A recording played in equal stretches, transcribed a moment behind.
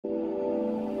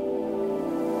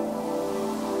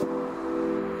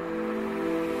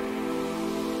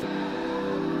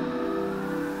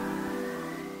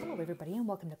everybody, and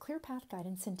welcome to Clear Path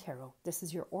Guidance and Tarot. This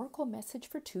is your Oracle message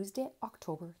for Tuesday,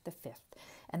 October the 5th.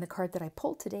 And the card that I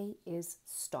pulled today is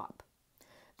Stop.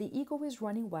 The ego is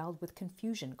running wild with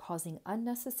confusion, causing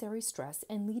unnecessary stress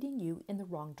and leading you in the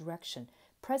wrong direction.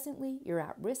 Presently, you're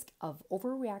at risk of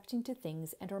overreacting to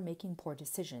things and are making poor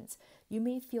decisions. You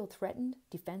may feel threatened,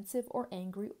 defensive, or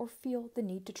angry, or feel the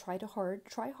need to try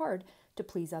hard to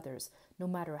please others. No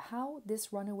matter how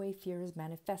this runaway fear is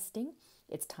manifesting,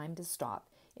 it's time to stop.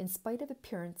 In spite of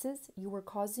appearances, you are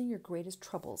causing your greatest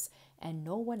troubles and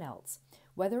no one else.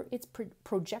 Whether it's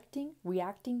projecting,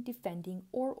 reacting, defending,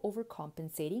 or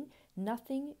overcompensating,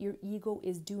 nothing your ego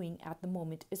is doing at the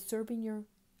moment is serving your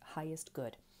highest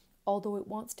good. Although it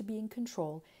wants to be in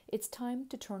control, it's time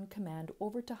to turn command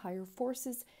over to higher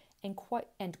forces and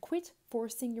quit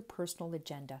forcing your personal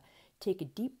agenda. Take a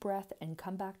deep breath and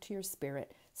come back to your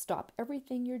spirit. Stop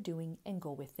everything you're doing and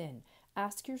go within.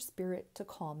 Ask your spirit to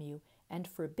calm you, and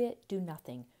for a bit, do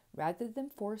nothing. Rather than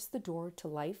force the door to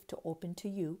life to open to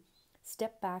you,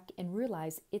 step back and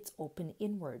realize it's open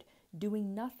inward.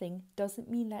 Doing nothing doesn't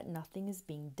mean that nothing is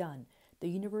being done. The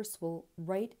universe will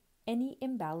right any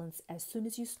imbalance as soon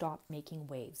as you stop making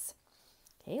waves.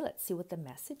 Okay, let's see what the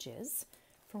message is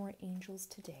from our angels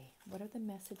today. What are the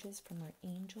messages from our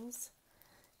angels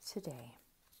today?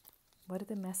 What are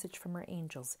the message from our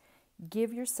angels?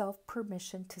 Give yourself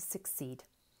permission to succeed.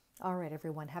 All right,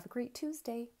 everyone. Have a great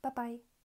Tuesday. Bye-bye.